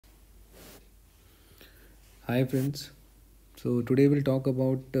Hi friends. So today we'll talk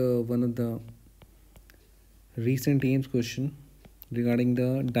about one of the recent AIMS question regarding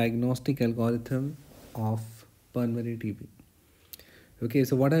the diagnostic algorithm of pulmonary TB. Okay,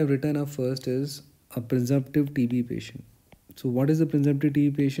 so what I've written up first is a presumptive TB patient. So what is a presumptive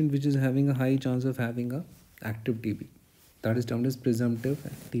TB patient which is having a high chance of having a active TB? That is termed as presumptive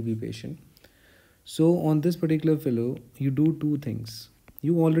TB patient. So on this particular fellow, you do two things.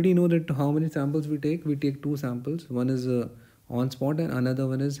 You already know that how many samples we take. We take two samples. One is on spot and another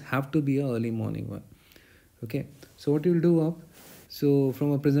one is have to be a early morning one. Okay. So what you'll do up. So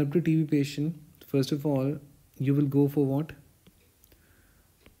from a presumptive TB patient, first of all, you will go for what?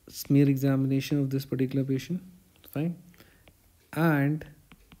 Smear examination of this particular patient. Fine. And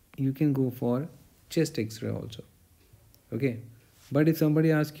you can go for chest X-ray also. Okay. But if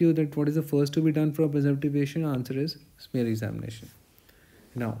somebody asks you that what is the first to be done for a presumptive patient, answer is smear examination.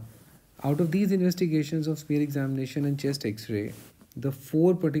 Now, out of these investigations of smear examination and chest X-ray, the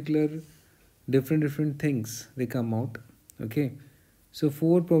four particular different things they come out. Okay, so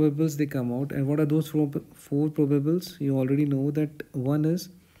four probables they come out, and what are those four probables? You already know that one is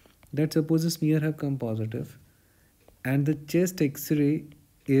that suppose the smear have come positive, and the chest X-ray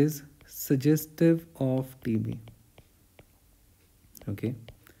is suggestive of TB. Okay,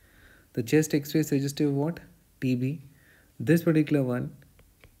 the chest X-ray suggestive of what? TB. This particular one.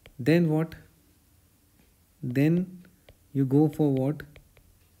 Then what? Then you go for what?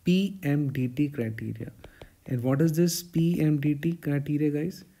 Pmdt criteria. And what is this Pmdt criteria,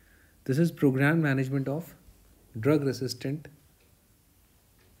 guys? This is program management of drug resistant.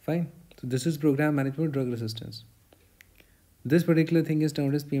 Fine. So this is program management of drug resistance. This particular thing is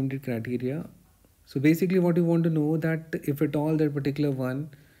termed as Pmdt criteria. So basically what you want to know that if at all that particular one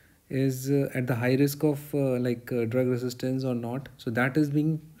is at the high risk of drug resistance or not. So that is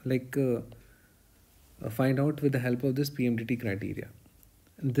being find out with the help of this Pmdt criteria.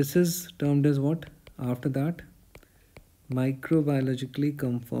 And this is termed as what? After that, microbiologically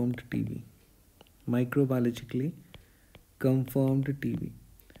confirmed TB. Microbiologically confirmed TB.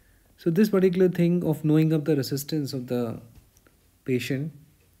 So this particular thing of knowing of the resistance of the patient,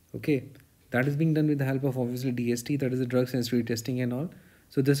 okay, that is being done with the help of obviously DST, that is the drug sensitivity testing and all.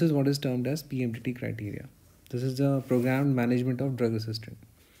 So this is what is termed as Pmdt criteria. This is the programmed management of drug resistant.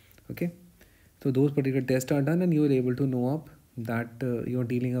 Okay. So those particular tests are done and you are able to know up that you are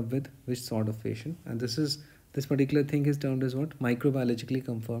dealing up with which sort of patient. And this particular thing is termed as what? Microbiologically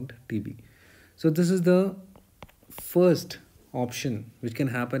confirmed TB. So this is the first option which can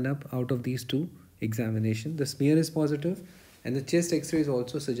happen up out of these two examinations. The smear is positive and the chest X-ray is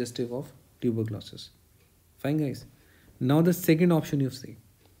also suggestive of tuberculosis. Fine, guys. Now the second option you see.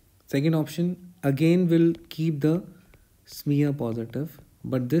 Second option again will keep the smear positive,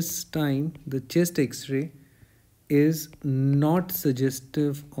 but this time the chest X-ray is not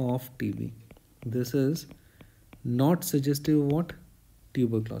suggestive of TB. This is not suggestive of what?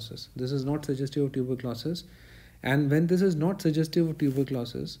 Tuberculosis. This is not suggestive of tuberculosis. And when this is not suggestive of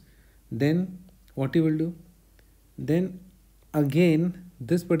tuberculosis, then what you will do? Then again,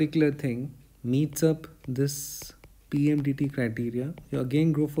 this particular thing meets up this Pmdt criteria. You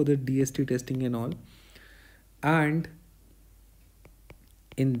again go for the DST testing and all. And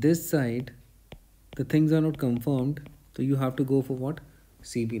in this side, the things are not confirmed. So you have to go for what?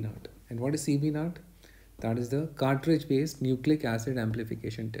 CB0. And what is CB0? That is the cartridge-based nucleic acid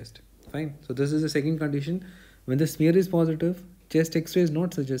amplification test. Fine. So this is the second condition. When the smear is positive, chest X-ray is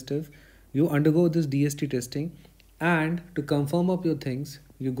not suggestive, you undergo this DST testing, and to confirm up your things,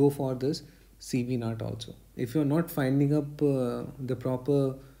 you go for this CB0 also. If you're not finding up the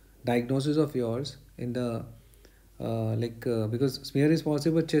proper diagnosis of yours in the because smear is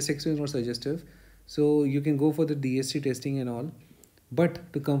positive but chest X-ray is not suggestive, so you can go for the DST testing and all.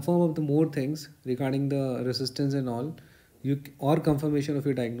 But to confirm up the more things regarding the resistance and all, or confirmation of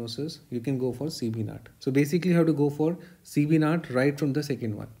your diagnosis, you can go for CB0. So basically you have to go for CB0 right from the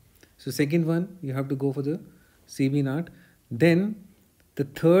second one. So second one, you have to go for the CB0. Then the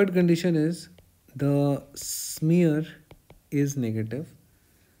third condition is the smear is negative,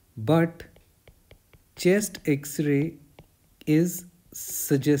 but chest X-ray is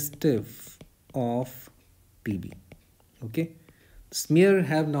suggestive of TB. Okay. Smear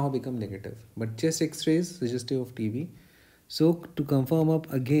have now become negative, but chest X-ray is suggestive of TB. So to confirm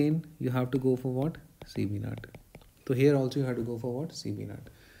up again, you have to go for what? CB0. So here also you have to go for what? CB0.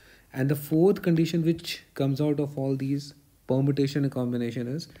 And the fourth condition which comes out of all these permutation and combination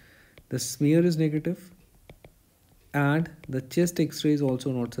is the smear is negative and the chest X-ray is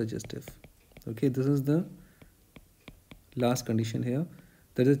also not suggestive. Okay, this is the last condition here.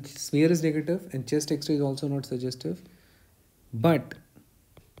 The smear is negative and chest X-ray is also not suggestive. But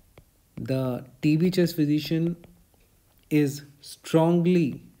the TB chest physician is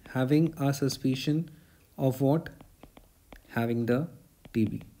strongly having a suspicion of what? Having the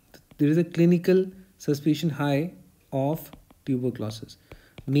TB. There is a clinical suspicion high of tuberculosis.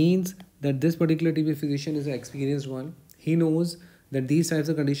 Means that this particular TB physician is an experienced one. He knows that these types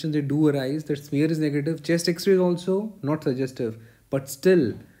of conditions, they do arise, that smear is negative, chest X-ray is also not suggestive, but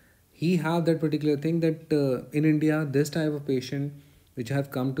still he have that particular thing that in India this type of patient which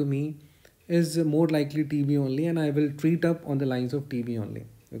have come to me is more likely TB only, and I will treat up on the lines of TB only.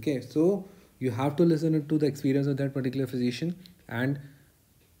 Okay, so you have to listen to the experience of that particular physician, and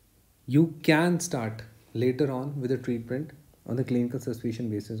you can start later on with the treatment on the clinical suspicion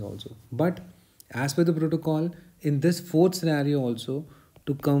basis also. But as per the protocol, in this fourth scenario also,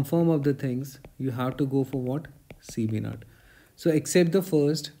 to confirm of the things, you have to go for what? CB naught. So except the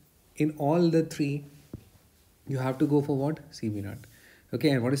first, in all the three, you have to go for what? CB naught. Okay,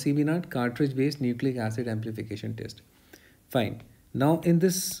 and what is CB naught? Cartridge based nucleic acid amplification test. Fine. Now in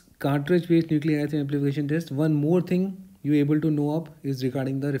this cartridge based nucleic acid amplification test, one more thing you able to know up is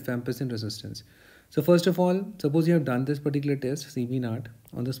regarding the rifampicin resistance. So first of all, suppose you have done this particular test, CB naught,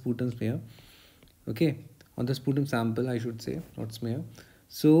 on the sputum smear. Okay, on the sputum sample, I should say, not smear.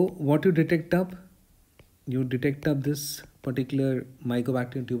 So what you detect up? You detect up this particular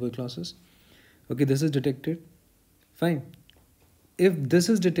Mycobacterium tuberculosis. Okay, this is detected. Fine. If this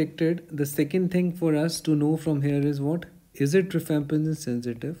is detected, the second thing for us to know from here is what? Is it rifampicin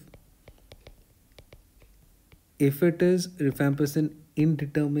sensitive? If it is rifampicin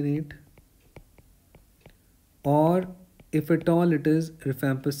indeterminate, or if at all it is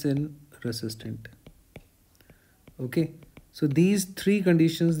rifampicin resistant. Okay, so these three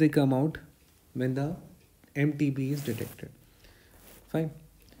conditions, they come out when the MTB is detected. Fine.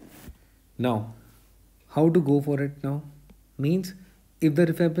 Now, how to go for it now? Means if the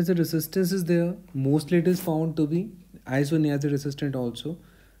rifampicin resistance is there, mostly it is found to be isoniazid resistant also.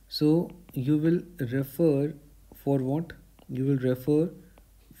 So you will refer for what? You will refer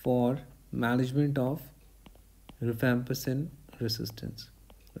for management of rifampicin resistance.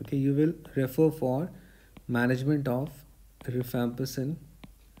 Okay, you will refer for management of rifampicin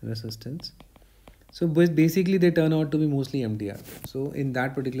resistance. So basically they turn out to be mostly MDR. So in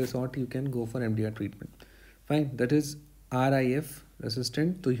that particular sort, you can go for MDR treatment. Fine, that is RIF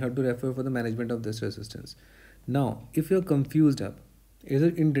resistant, so you have to refer for the management of this resistance. Now, if you're confused up, is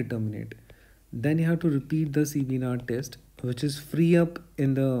it indeterminate? Then you have to repeat the CB naught test, which is free up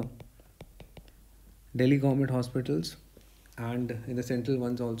in the Delhi government hospitals and in the central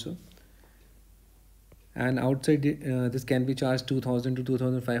ones also. And outside this can be charged 2000 to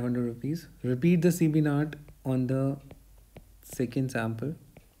 2500 rupees. Repeat the CB naught on the second sample.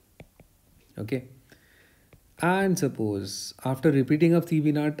 Okay. And suppose after repeating of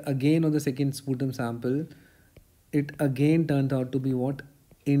CB naught again on the second sputum sample, it again turns out to be what?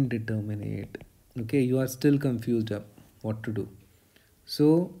 Indeterminate. Okay, you are still confused up what to do.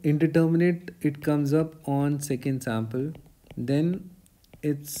 So indeterminate, it comes up on second sample. Then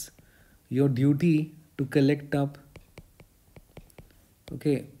it's your duty to collect up.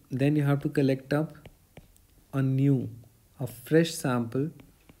 Okay, then you have to collect up a fresh sample.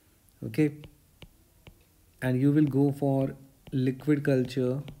 Okay, and you will go for liquid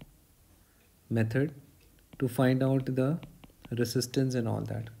culture method to find out the resistance and all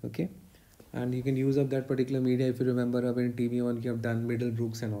that. Okay, and you can use up that particular media if you remember up in TB1 you have done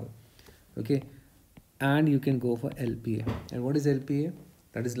Middlebrooks and all. Okay, and you can go for LPA. And what is LPA?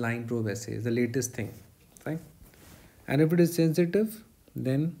 That is line probe assay, the latest thing. Fine. And if it is sensitive,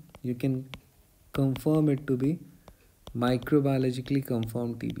 then you can confirm it to be microbiologically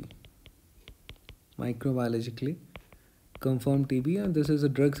confirmed TB. Microbiologically confirmed TB, and this is a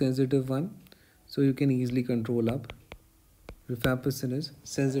drug sensitive one, so you can easily control up. Rifampicin is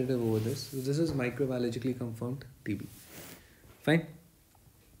sensitive over this, so this is microbiologically confirmed TB. Fine.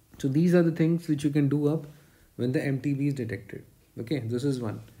 So these are the things which you can do up when the MTB is detected. Okay, this is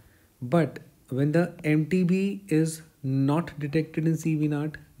one. But when the MTB is not detected in CB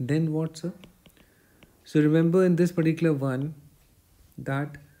naught, then what, sir? So remember in this particular one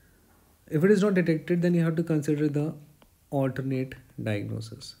that if it is not detected, then you have to consider the alternate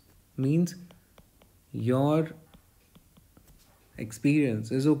diagnosis. Means your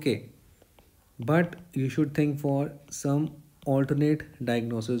experience is okay, but you should think for some alternate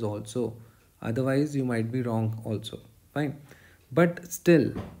diagnosis also. Otherwise, you might be wrong also. Fine. But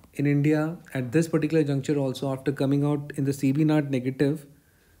still, in India, at this particular juncture also, after coming out in the CB naught negative,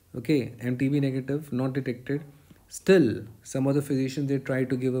 okay, MTB negative, not detected, Still, some other physicians, they try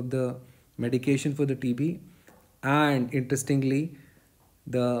to give up the medication for the TB, and interestingly,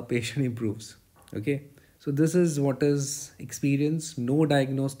 the patient improves. Okay, so this is what is experience. No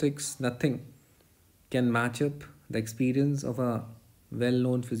diagnostics, nothing can match up the experience of a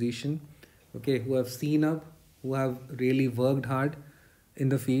well-known physician, okay, who have seen up, who have really worked hard in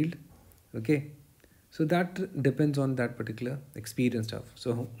the field. Okay, so that depends on that particular experience stuff.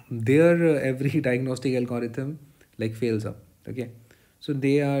 So their every diagnostic algorithm like fails up. Okay, so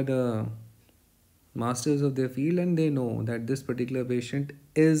they are the masters of their field, and they know that this particular patient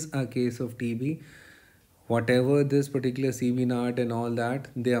is a case of TB. Whatever this particular CB NAT and all that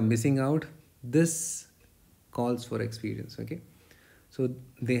they are missing out, this calls for experience. Okay, so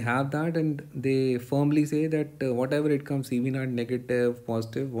they have that, and they firmly say that whatever it comes, CB NAT negative,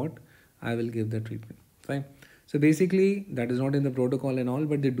 positive, what, I will give the treatment. Fine. So basically that is not in the protocol and all,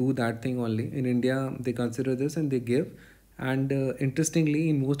 but they do that thing only. In India, they consider this and they give, and interestingly,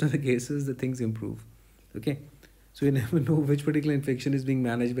 in most of the cases, the things improve. Okay, so you never know which particular infection is being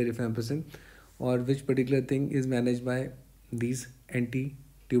managed by rifampicin, or which particular thing is managed by these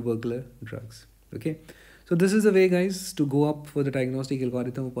anti-tubercular drugs. Okay, so this is the way, guys, to go up for the diagnostic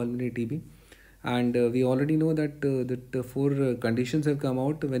algorithm of pulmonary TB. And we already know that the four conditions have come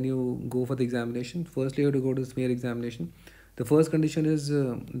out when you go for the examination. Firstly, you have to go to smear examination. The first condition is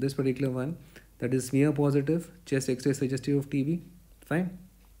this particular one, that is smear positive, chest X-ray suggestive of TB. Fine.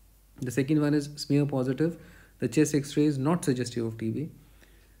 The second one is smear positive, the chest X-ray is not suggestive of TB.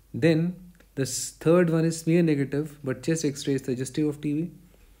 Then the third one is smear negative, but chest X-ray is suggestive of TB.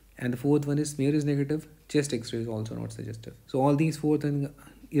 And the fourth one is smear is negative, chest X-ray is also not suggestive. So all these four things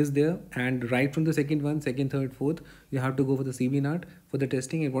is there, and right from the second one, second, third, fourth, you have to go for the CB NAT for the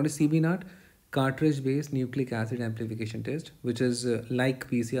testing. And what is CB NAT? Cartridge based nucleic acid amplification test, which is like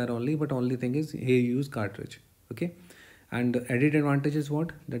PCR only, but only thing is here you use cartridge. Okay, and the added advantage is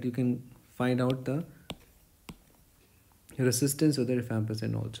what, that you can find out the resistance of the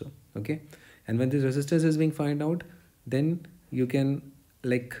rifampicin also. Okay, and when this resistance is being found out, then you can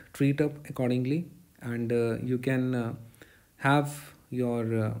like treat up accordingly, and you can have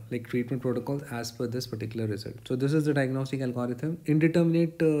your like treatment protocols as per this particular result. So this is the diagnostic algorithm.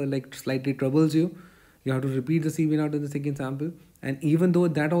 Indeterminate like slightly troubles you. You have to repeat the CB NAT in the second sample, and even though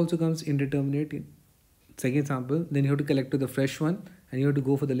that also comes indeterminate in second sample, then you have to collect to the fresh one, and you have to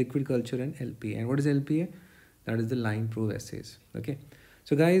go for the liquid culture and LPA. And what is LPA? That is the line proof assays. Okay,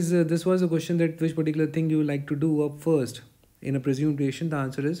 so guys, this was a question that which particular thing you like to do up first in a presumed patient. The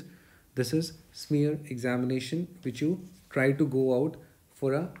answer is this is smear examination, which you try to go out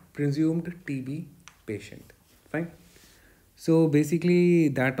for a presumed TB patient. Fine. So basically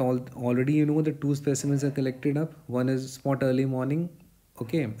that already you know the two specimens are collected up. One is spot early morning,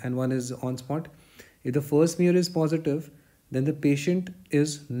 okay, and one is on spot. If the first smear is positive, then the patient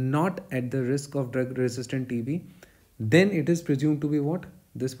is not at the risk of drug resistant TB. Then it is presumed to be what?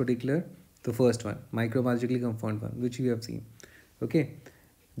 This particular, the first one, microbiologically confirmed one, which we have seen. Okay.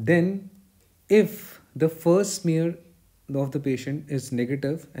 Then if the first smear of the patient is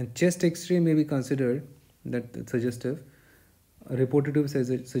negative and chest X-ray may be considered that suggestive, reported to be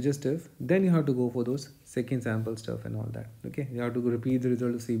suggestive, then you have to go for those second sample stuff and all that. Okay, you have to repeat the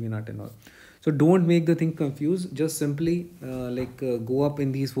result of CB NAT and all. So don't make the thing confused. Just simply go up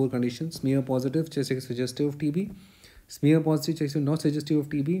in these four conditions: smear positive, chest X suggestive of TB; smear positive, chest X not suggestive of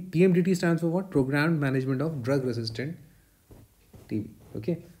TB. PMDT stands for what? Programmed management of drug resistant TB.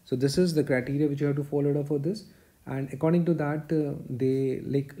 Okay, so this is the criteria which you have to follow up for this, and according to that they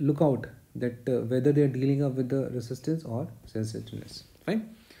like look out that whether they are dealing up with the resistance or sensitiveness.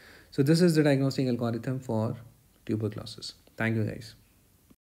 Fine. So this is the diagnostic algorithm for tuberculosis. Thank you, guys.